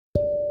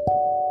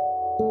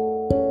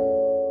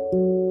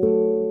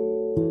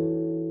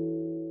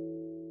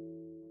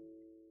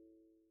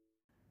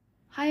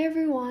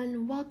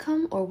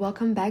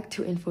Welcome back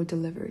to Info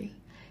Delivery.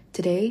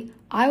 Today,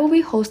 I will be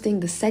hosting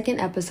the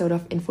second episode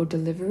of Info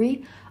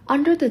Delivery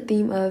under the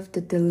theme of the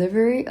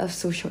delivery of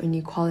social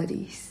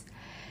inequalities.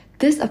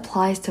 This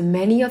applies to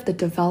many of the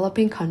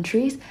developing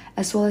countries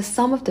as well as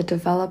some of the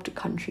developed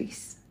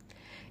countries.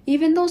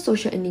 Even though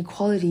social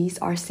inequalities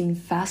are seen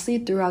vastly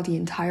throughout the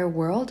entire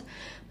world,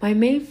 my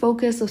main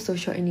focus of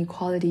social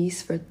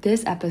inequalities for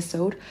this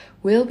episode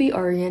will be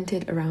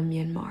oriented around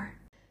Myanmar.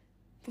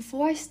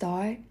 Before I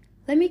start,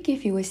 let me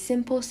give you a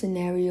simple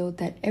scenario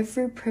that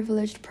every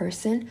privileged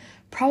person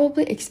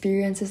probably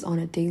experiences on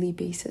a daily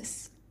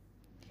basis.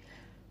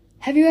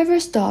 Have you ever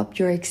stopped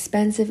your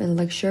expensive and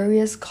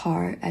luxurious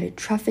car at a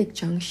traffic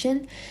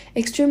junction,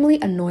 extremely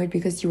annoyed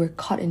because you were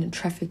caught in a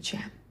traffic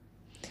jam?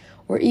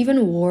 Or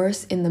even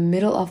worse, in the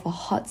middle of a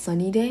hot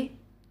sunny day?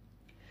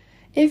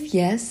 If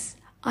yes,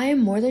 I am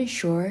more than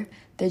sure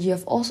that you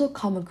have also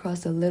come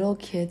across the little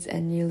kids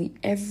at nearly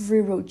every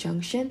road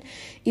junction,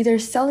 either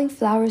selling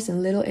flowers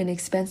and little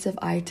inexpensive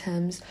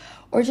items,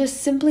 or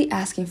just simply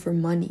asking for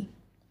money.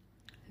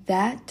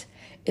 That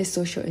is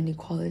social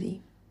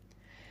inequality.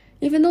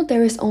 Even though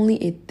there is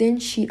only a thin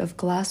sheet of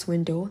glass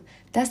window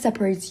that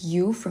separates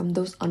you from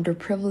those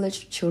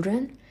underprivileged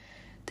children,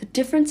 the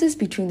differences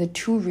between the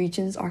two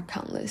regions are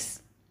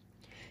countless.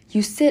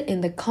 You sit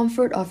in the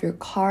comfort of your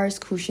car's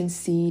cushioned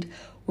seat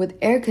with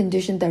air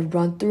conditioning that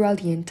runs throughout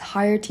the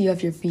entirety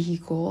of your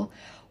vehicle,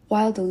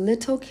 while the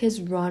little kids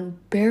run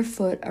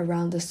barefoot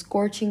around the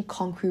scorching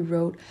concrete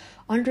road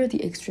under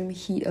the extreme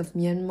heat of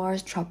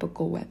Myanmar's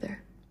tropical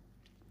weather.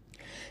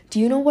 Do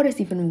you know what is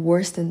even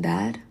worse than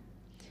that?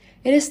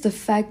 It is the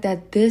fact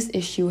that this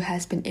issue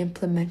has been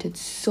implemented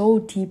so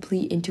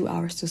deeply into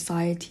our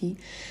society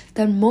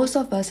that most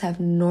of us have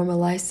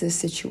normalized this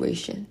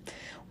situation,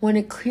 when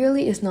it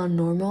clearly is not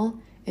normal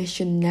and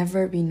should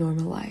never be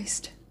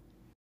normalized.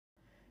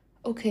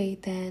 Okay,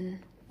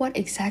 then, what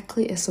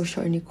exactly is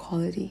social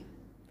inequality?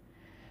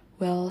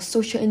 Well,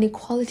 social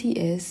inequality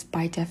is,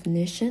 by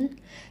definition,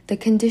 the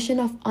condition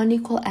of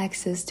unequal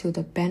access to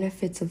the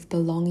benefits of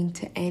belonging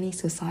to any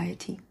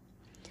society.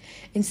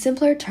 In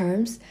simpler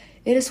terms,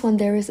 it is when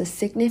there is a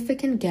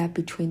significant gap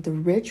between the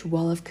rich,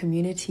 well-off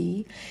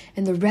community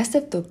and the rest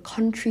of the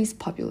country's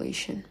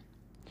population.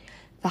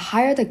 The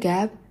higher the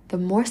gap, the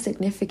more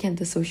significant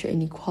the social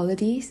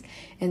inequalities,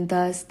 and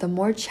thus the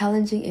more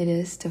challenging it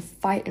is to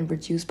fight and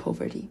reduce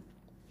poverty.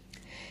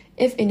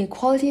 If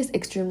inequality is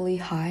extremely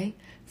high,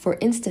 for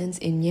instance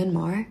in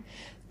Myanmar,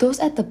 those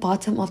at the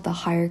bottom of the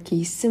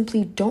hierarchy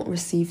simply don't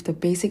receive the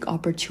basic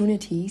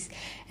opportunities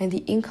and the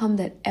income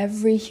that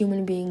every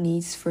human being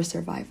needs for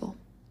survival.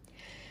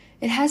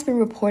 It has been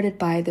reported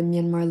by the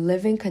Myanmar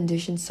Living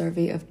Conditions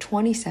Survey of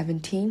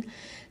 2017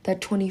 that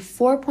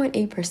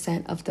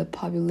 24.8% of the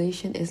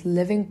population is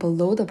living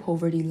below the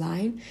poverty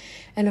line,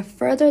 and a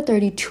further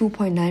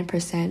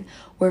 32.9%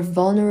 were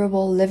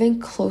vulnerable, living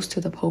close to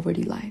the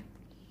poverty line.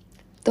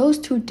 Those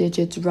two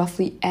digits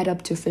roughly add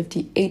up to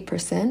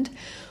 58%,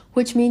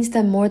 which means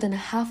that more than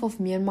half of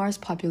Myanmar's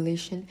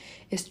population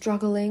is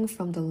struggling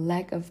from the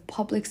lack of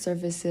public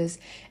services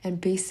and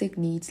basic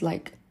needs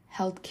like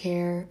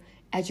healthcare,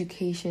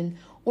 education,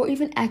 or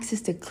even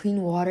access to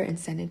clean water and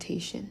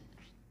sanitation.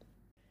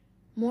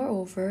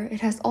 Moreover, it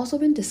has also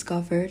been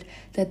discovered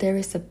that there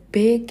is a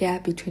big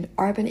gap between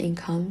urban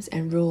incomes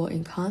and rural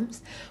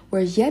incomes,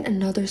 where yet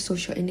another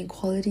social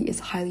inequality is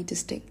highly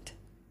distinct.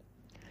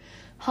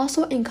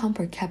 Household income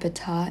per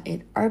capita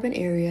in urban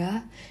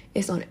area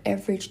is on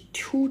average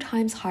 2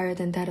 times higher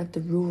than that of the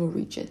rural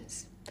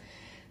regions.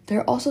 There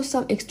are also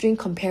some extreme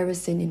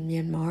comparison in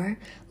Myanmar,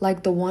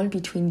 like the one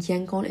between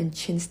Yangon and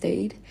Chin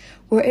State,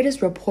 where it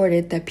is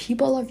reported that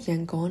people of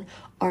Yangon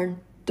are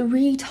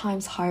 3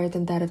 times higher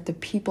than that of the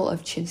people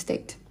of Chin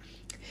State.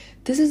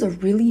 This is a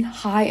really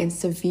high and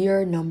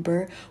severe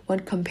number when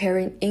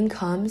comparing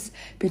incomes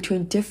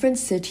between different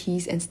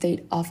cities and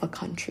states of a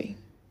country.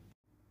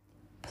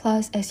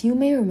 Plus, as you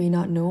may or may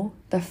not know,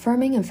 the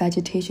farming and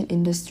vegetation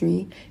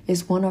industry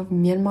is one of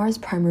Myanmar's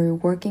primary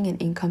working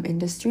and income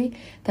industry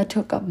that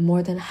took up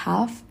more than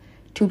half,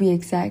 to be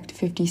exact,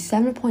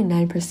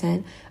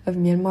 57.9% of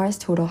Myanmar's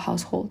total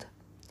household.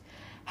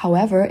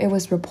 However, it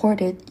was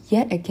reported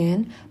yet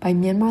again by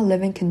Myanmar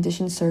Living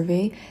Conditions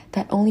Survey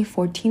that only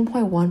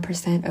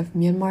 14.1% of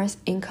Myanmar's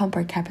income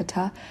per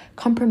capita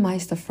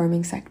comprised the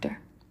farming sector.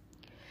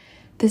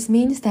 This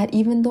means that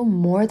even though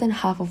more than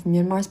half of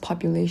Myanmar's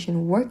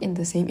population work in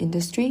the same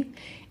industry,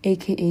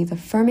 aka the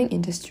farming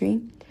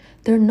industry,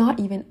 they're not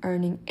even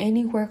earning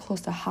anywhere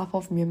close to half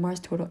of Myanmar's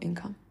total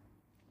income.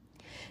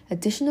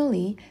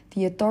 Additionally,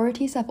 the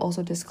authorities have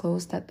also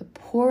disclosed that the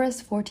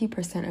poorest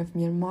 40% of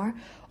Myanmar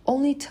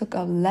only took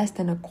up less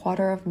than a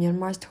quarter of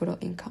Myanmar's total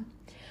income,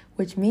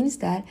 which means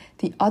that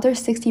the other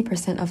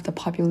 60% of the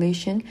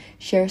population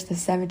shares the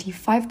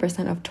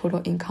 75% of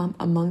total income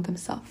among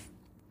themselves.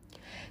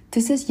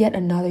 This is yet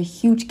another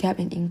huge gap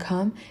in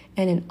income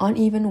and an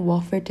uneven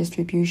welfare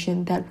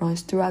distribution that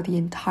runs throughout the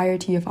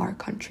entirety of our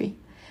country.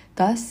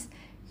 Thus,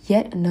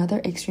 yet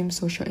another extreme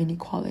social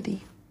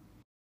inequality.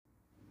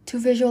 To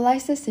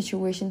visualize this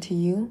situation to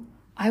you,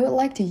 I would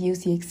like to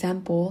use the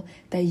example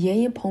that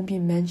Ye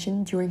Pengping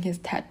mentioned during his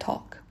TED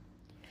Talk.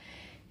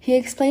 He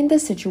explained the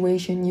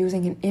situation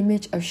using an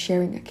image of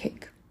sharing a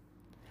cake.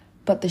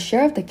 But the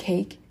share of the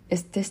cake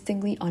is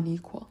distinctly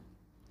unequal.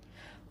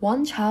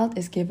 One child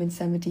is given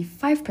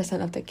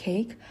 75% of the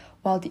cake,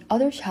 while the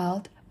other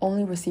child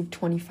only received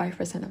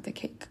 25% of the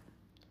cake.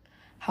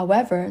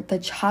 However, the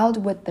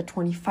child with the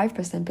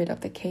 25% bit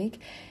of the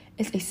cake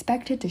is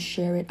expected to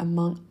share it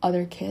among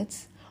other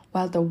kids,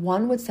 while the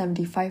one with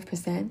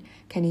 75%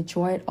 can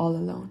enjoy it all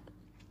alone.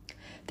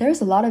 There is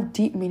a lot of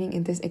deep meaning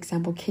in this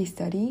example case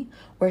study,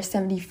 where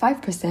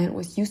 75%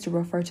 was used to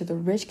refer to the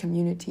rich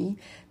community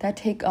that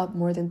take up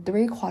more than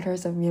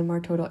 3/4 of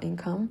Myanmar total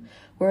income,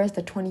 whereas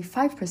the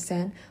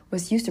 25%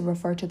 was used to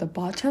refer to the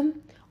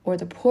bottom, or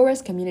the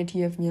poorest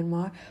community of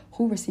Myanmar,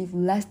 who receive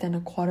less than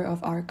 1/4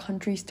 of our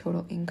country's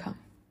total income.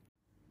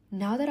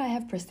 Now that I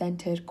have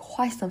presented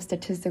quite some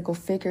statistical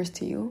figures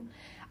to you,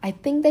 I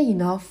think that you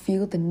now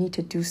feel the need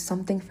to do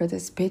something for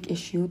this big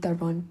issue that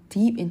runs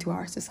deep into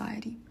our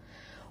society.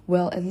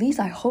 Well, at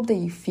least I hope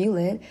that you feel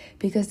it,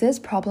 because this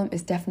problem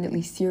is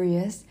definitely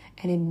serious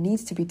and it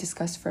needs to be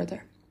discussed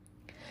further.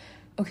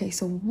 Okay,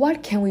 so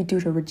what can we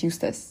do to reduce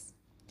this?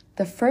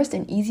 The first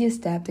and easiest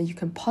step that you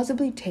can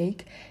possibly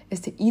take is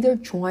to either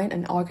join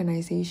an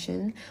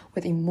organization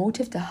with a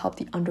motive to help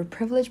the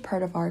underprivileged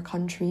part of our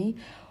country,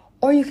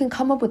 or you can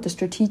come up with a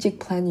strategic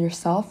plan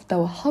yourself that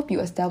will help you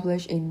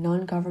establish a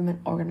non-government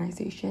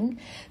organization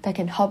that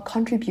can help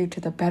contribute to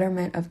the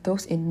betterment of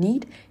those in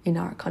need in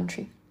our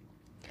country.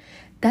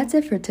 That's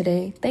it for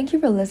today. Thank you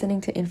for listening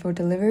to Info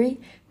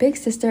Delivery. Big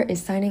Sister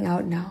is signing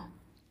out now.